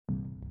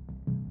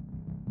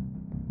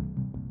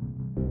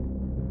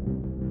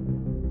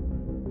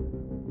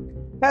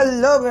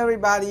Hello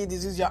everybody,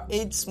 this is your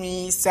It's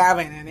Me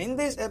 7, and in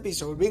this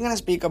episode we're gonna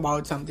speak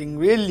about something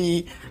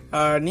really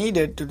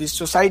needed to this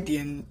society,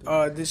 and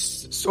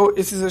this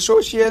is a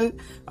social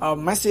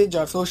message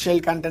or social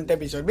content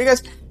episode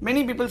because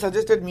many people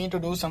suggested me to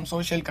do some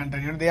social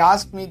content. They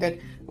asked me that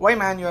why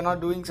man you are not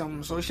doing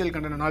some social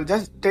content, and I'll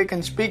just take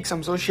and speak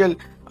some social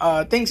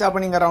things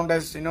happening around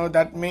us,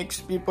 that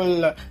makes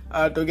people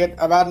to get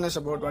awareness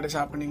about what is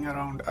happening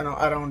around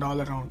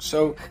all around.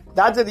 So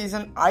that's the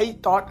reason I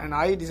thought and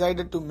I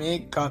decided to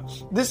make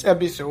this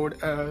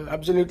episode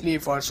absolutely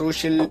for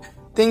social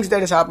things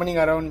that is happening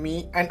around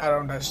me and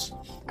around us.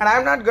 And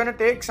I'm not gonna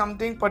take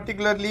something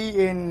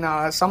particularly in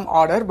some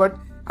order, but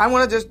I'm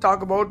gonna just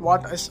talk about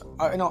what is,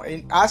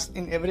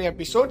 in every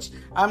episodes,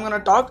 I'm gonna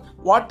talk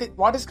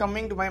what is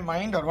coming to my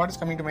mind or what is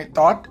coming to my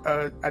thought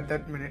at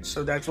that minute.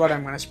 So that's what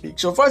I'm gonna speak.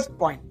 So first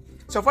point.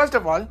 So first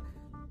of all,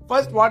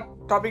 what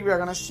topic we are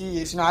gonna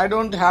see is, I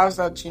don't have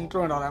such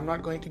intro and all. I'm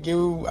not going to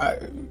give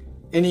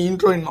any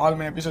intro in all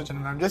my episodes,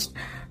 and I'm just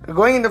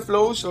going in the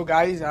flow. So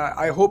guys,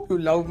 I hope you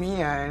love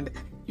me and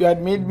you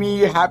had made me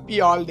happy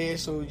all day,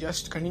 so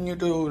just continue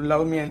to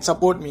love me and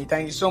support me.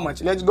 Thank you so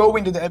much. Let's go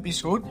into the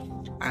episode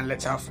and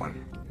let's have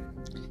fun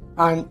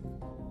and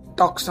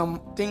talk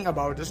something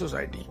about the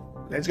society.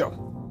 Let's go.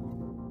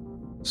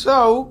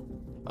 So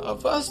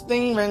first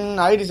thing, when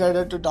I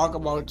decided to talk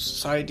about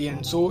society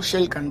and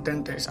social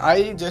content, is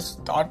I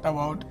just thought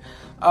about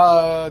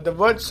the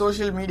word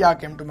social media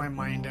came to my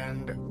mind,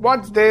 and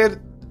what's there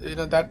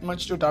that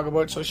much to talk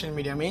about social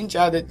media means.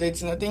 That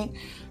it's nothing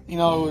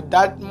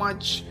that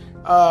much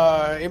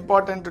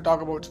important to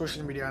talk about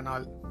social media and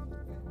all.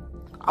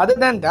 Other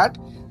than that,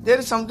 there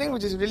is something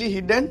which is really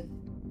hidden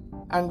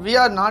and we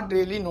are not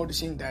really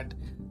noticing that.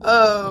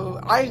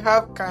 I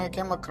have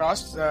came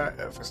across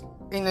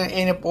in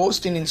a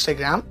post in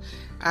Instagram,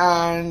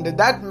 and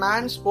that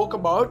man spoke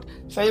about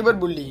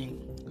cyberbullying.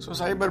 So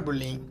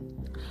cyberbullying,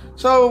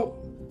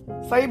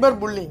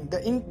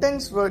 the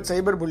intense word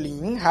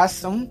cyberbullying has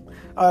some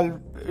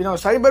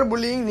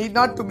cyberbullying need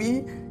not to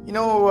be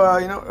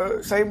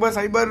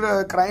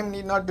cyber crime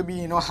need not to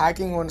be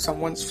hacking on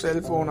someone's cell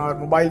phone or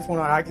mobile phone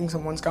or hacking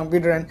someone's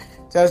computer and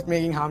just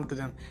making harm to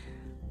them.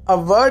 A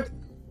word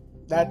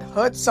that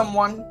hurts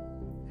someone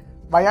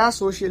via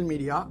social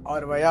media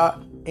or via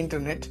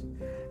internet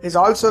is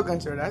also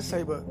considered as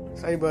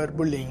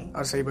cyberbullying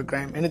or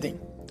cybercrime, anything.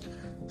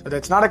 So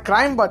that's not a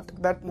crime, but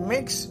that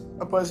makes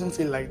a person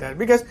feel like that.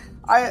 Because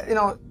I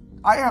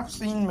have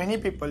seen many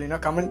people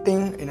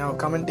commenting in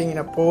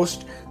a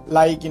post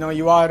like,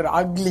 you are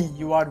ugly,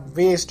 you are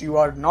waste, you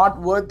are not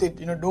worth it,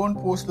 don't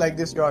post like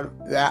this, you are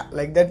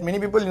like that. Many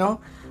people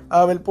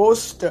will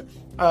post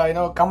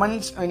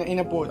comments in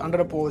a post, under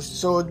a post.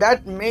 So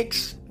that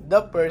makes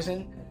the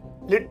person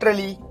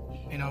literally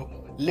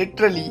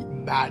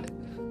bad.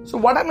 So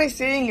what am I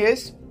saying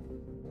is,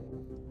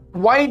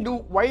 why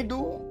do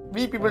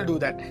we people do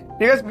that?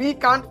 Because we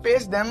can't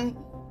face them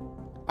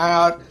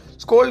or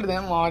scold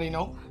them or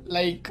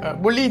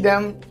bully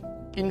them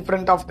in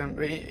front of them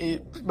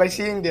by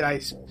seeing their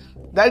eyes.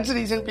 That's the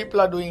reason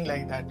people are doing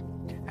like that,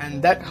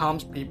 and that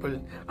harms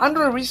people.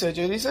 Under a research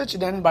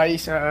done by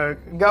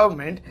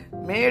government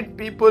made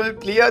people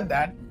clear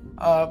that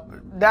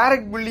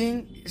direct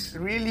bullying is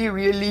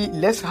really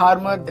less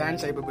harmer than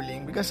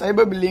cyberbullying, because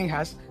cyberbullying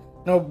has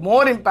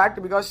more impact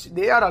because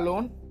they are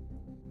alone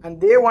and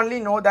they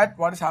only know that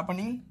what is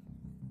happening,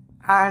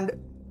 and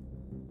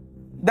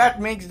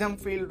that makes them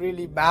feel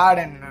really bad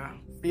and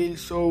feel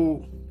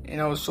so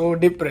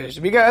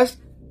depressed, because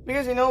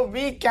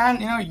we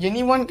can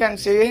anyone can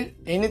say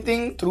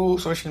anything through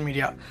social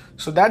media.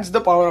 So that's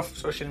the power of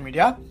social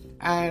media,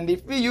 and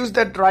if we use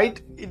that right,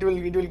 it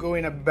will go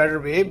in a better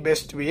way,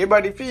 best way.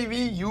 But if we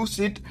use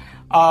it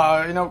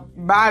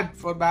bad,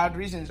 for bad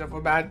reasons or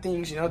for bad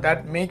things,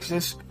 that makes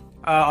us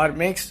or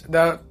makes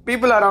the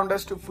people around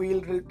us to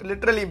feel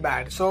literally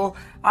bad. So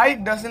I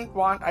don't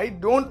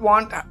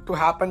want to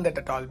happen that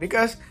at all,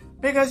 because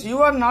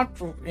you are not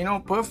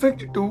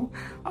perfect to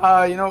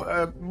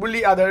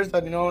bully others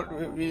or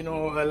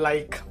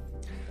like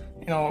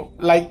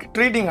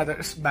treating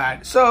others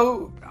bad.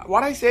 So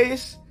what I say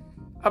is,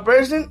 a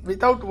person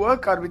without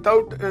work or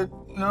without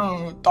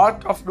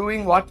thought of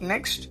doing what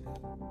next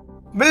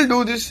will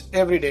do this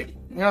every day.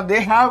 They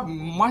have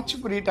much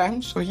free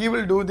time, so he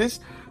will do this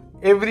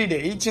every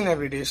day, each and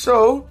every day.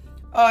 So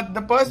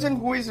the person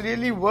who is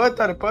really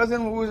worth, or a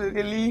person who is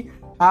really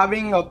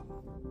having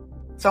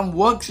some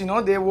works,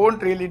 they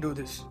won't really do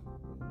this.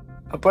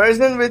 A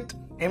person with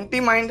empty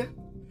mind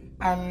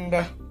and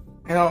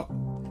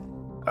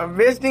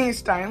wasting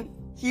his time,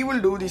 he will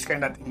do these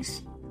kind of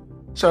things.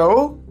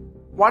 So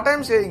what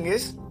I'm saying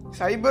is,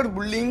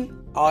 cyberbullying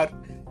or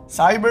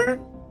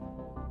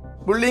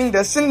cyberbullying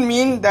doesn't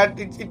mean that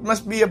it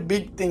must be a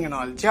big thing and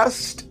all.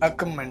 Just a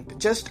comment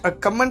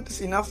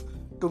is enough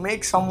to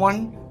make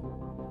someone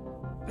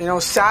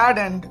sad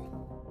and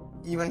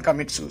even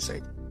commit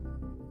suicide.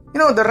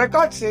 The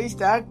record says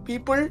that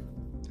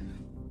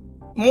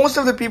most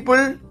of the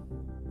people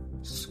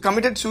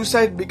committed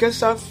suicide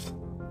because of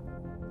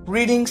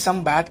reading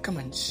some bad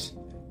comments.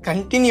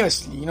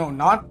 continuously,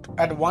 not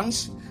at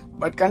once,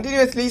 but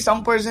continuously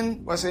some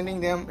person was sending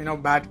them,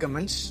 bad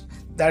comments.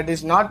 That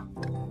is not,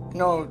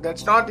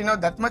 that's not,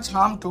 that much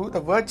harm to the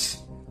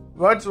words.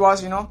 Words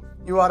was,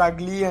 you are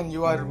ugly and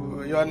you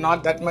are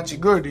not that much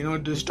good,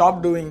 to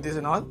stop doing this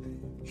and all.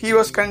 He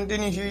was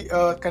continuously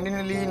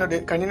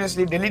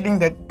deleting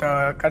that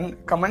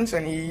comments,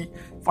 and he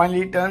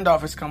finally turned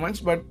off his comments.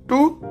 But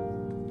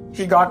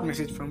he got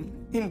message from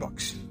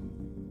inbox.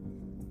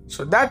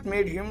 So that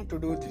made him to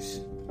do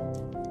this.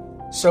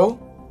 So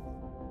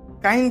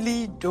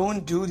kindly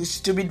don't do the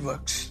stupid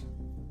works.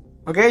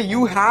 Okay,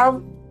 you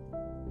have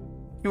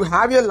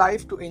your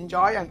life to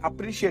enjoy and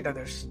appreciate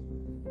others.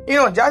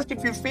 Just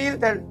if you feel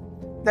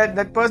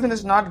that person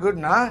is not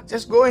good,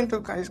 just go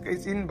into his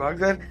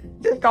inbox and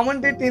just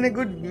comment it in a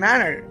good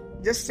manner.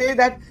 Just say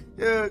that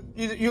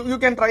you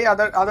can try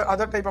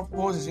other type of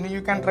poses.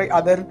 You can try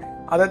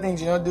other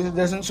things. This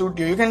doesn't suit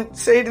you. You can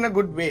say it in a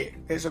good way.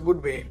 There's a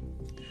good way.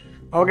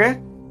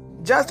 Okay,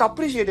 just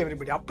appreciate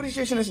everybody.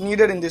 Appreciation is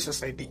needed in this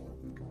society.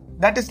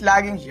 That is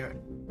lagging here.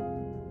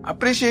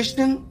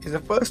 Appreciation is the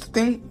first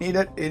thing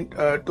needed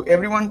to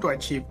everyone to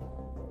achieve.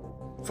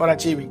 For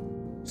achieving.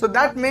 So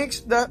that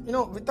makes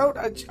without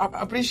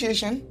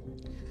appreciation,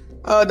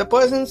 the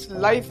person's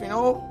life,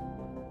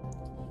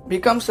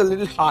 becomes a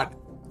little hard.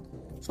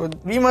 So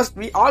we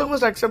all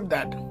must accept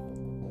that.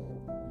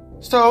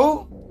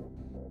 So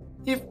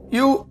if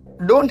you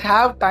don't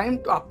have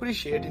time to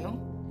appreciate,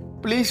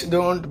 please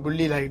don't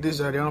bully like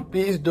this, or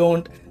please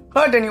don't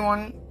hurt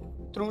anyone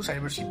through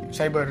cyber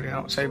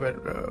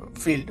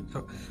field,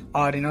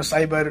 or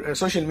cyber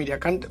social media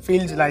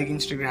fields like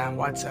Instagram,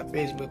 WhatsApp,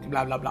 Facebook,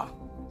 blah blah blah.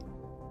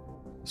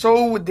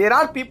 So there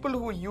are people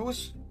who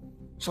use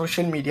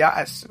social media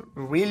as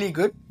really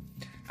good,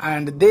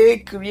 and they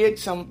create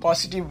some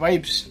positive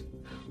vibes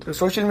through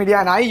social media.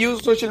 And I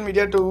use social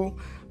media to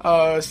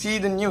see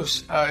the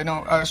news,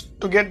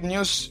 to get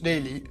news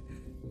daily,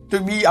 to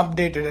be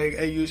updated.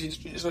 I use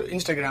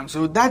Instagram.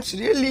 So that's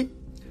really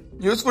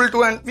useful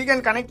too, and we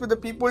can connect with the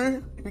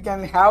people. We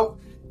can have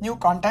new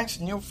contacts,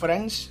 new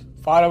friends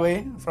far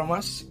away from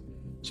us.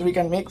 So we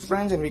can make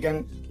friends, and we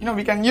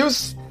can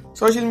use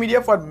social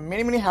media for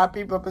many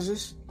happy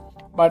purposes.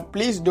 But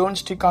please don't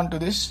stick on to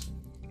this.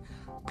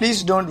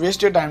 Please don't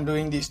waste your time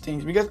doing these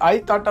things, because I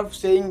thought of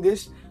saying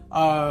this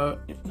a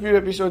few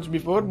episodes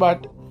before,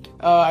 but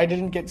I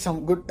didn't get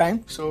some good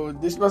time. So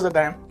this was the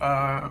time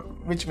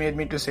which made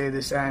me to say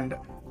this. And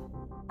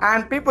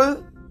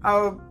people,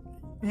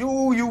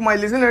 you my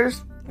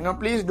listeners,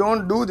 please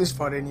don't do this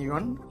for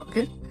anyone.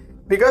 Okay,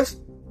 because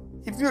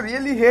if you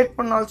really hate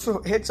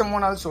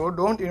someone also,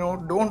 don't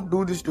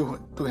do this to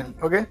him.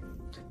 Okay,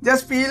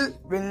 just feel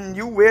when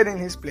you were in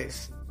his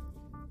place.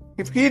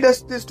 If he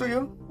does this to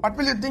you, what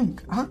will you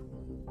think?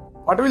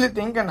 What will you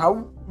think, and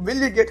how will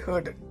you get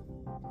hurted?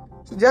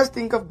 So just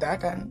think of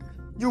that, and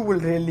you will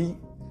really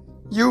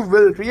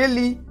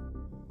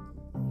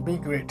be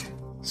great.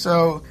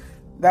 So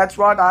that's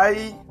what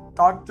I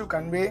thought to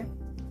convey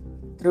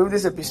through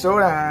this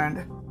episode.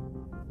 And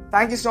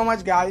thank you so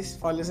much, guys,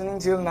 for listening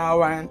till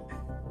now. And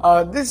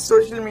this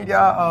social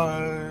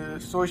media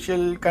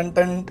social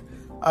content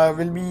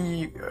will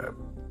be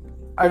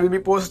I will be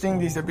posting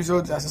these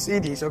episodes as a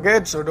series.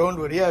 Okay, so don't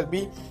worry. I'll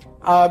be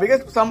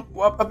because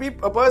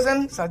a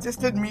person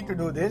suggested me to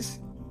do this,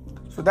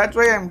 so that's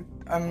why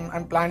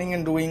I'm planning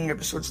and doing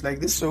episodes like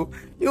this. So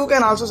you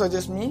can also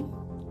suggest me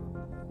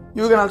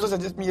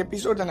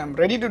episodes, and I'm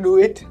ready to do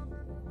it.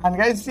 And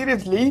guys,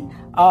 seriously,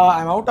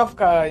 I'm out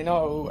of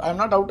I'm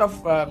not out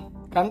of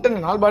content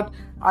and all, but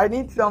I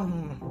need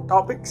some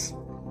topics,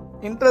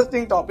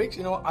 interesting topics.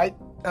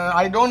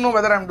 I don't know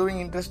whether I'm doing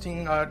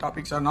interesting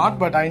topics or not,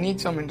 but I need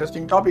some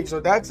interesting topics. So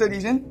that's the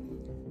reason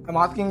I'm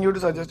asking you to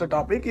suggest a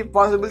topic. If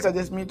possible,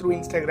 suggest me through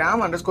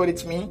Instagram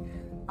 _it's me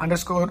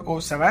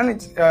 _07.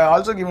 It's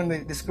also given the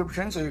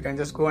description, so you can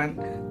just go and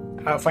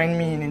find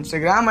me in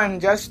Instagram and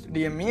just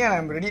DM me, and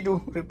I'm ready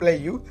to reply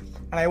you.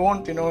 And I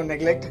won't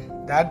neglect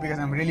that, because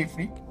I'm really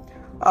free.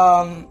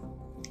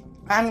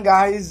 And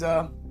guys,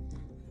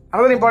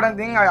 another important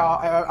thing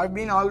I've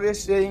been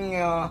always saying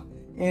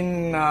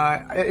in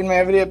my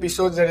every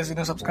episode, that is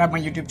subscribe my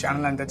YouTube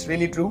channel, and that's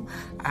really true.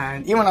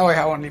 And even now I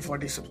have only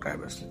 40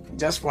 subscribers.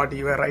 Just 40,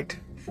 you were right,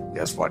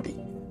 just 40.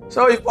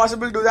 So if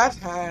possible, do that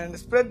and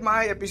spread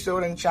my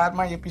episode and share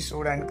my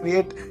episode and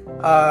create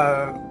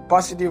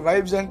positive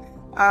vibes.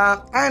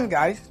 And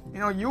guys,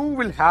 you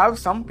will have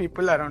some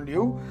people around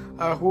you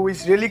who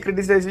is really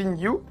criticizing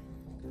you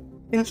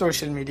in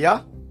social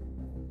media.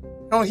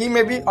 He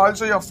may be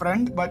also your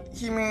friend, but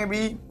he may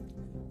be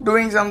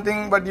doing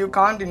something, but you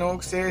can't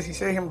say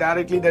him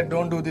directly that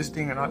don't do this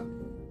thing and all.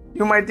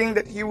 You might think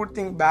that he would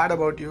think bad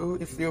about you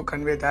if you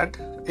convey that.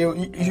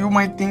 You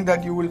might think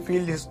that you will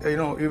feel his,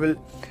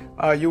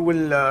 you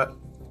will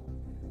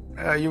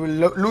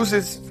lose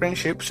his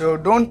friendship. So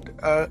don't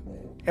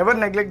ever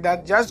neglect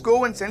that. Just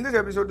go and send this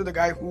episode to the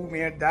guy who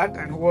made that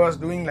and who was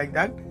doing like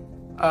that.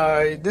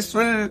 This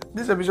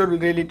episode will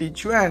really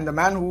teach you, and the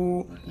man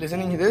who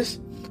listening to this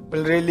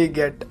will really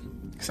get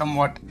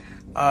somewhat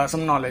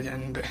some knowledge,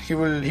 and he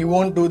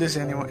won't do this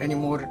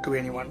anymore to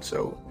anyone.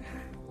 So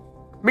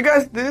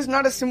because this is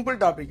not a simple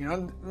topic,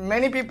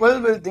 many people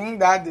will think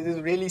that this is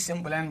really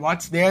simple, and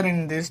what's there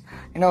in this,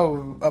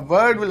 a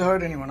word will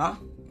hurt anyone,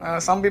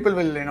 some people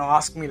will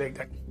ask me like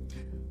that.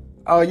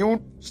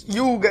 You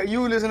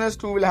listeners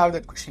too will have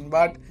that question,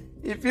 but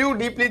if you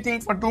deeply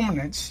think for 2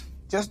 minutes,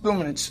 just 2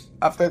 minutes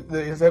after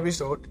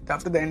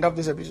the end of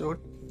this episode,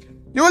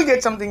 you will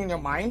get something in your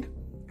mind,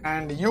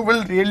 and you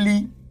will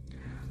really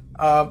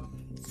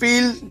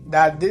feel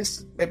that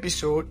this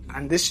episode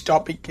and this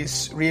topic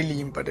is really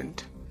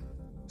important.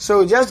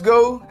 So just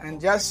go and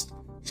just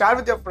share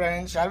with your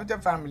friends, share with your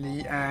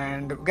family,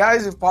 and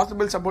guys, if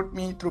possible, support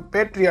me through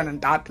Patreon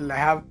and Tartle.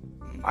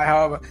 I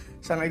have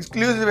some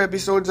exclusive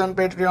episodes on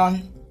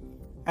Patreon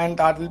and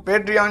Tartle.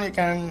 Patreon, you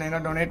can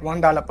donate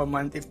 $1 per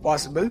month if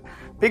possible,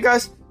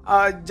 because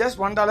just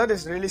 $1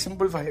 is really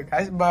simple for you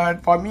guys,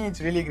 but for me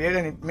it's really great,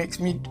 and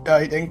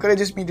it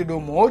encourages me to do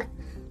more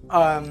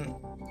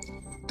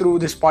through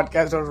this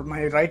podcast or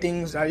my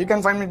writings. You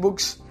can find my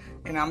books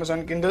in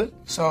Amazon Kindle,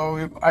 so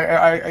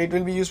it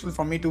will be useful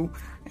for me to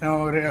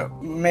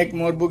make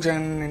more books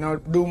and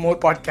do more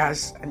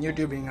podcasts and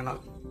YouTubing and all.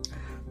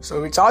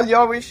 So it's all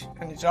your wish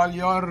and it's all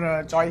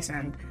your choice.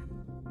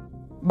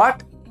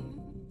 But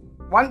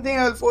one thing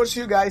I will force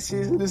you guys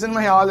is listen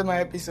all my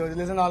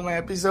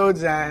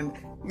episodes and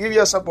give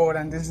your support.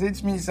 And this is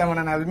It's Me 7,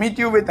 and I will meet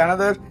you with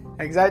another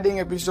exciting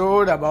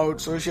episode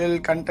about social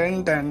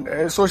content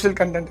and social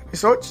content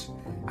episodes,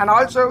 and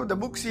also the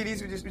book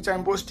series which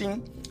I'm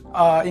posting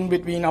in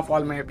between of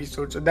all my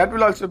episodes. So that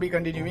will also be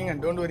continuing,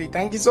 and don't worry.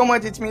 Thank you so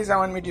much. It's Me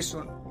 7. Meet you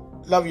soon.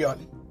 Love you all.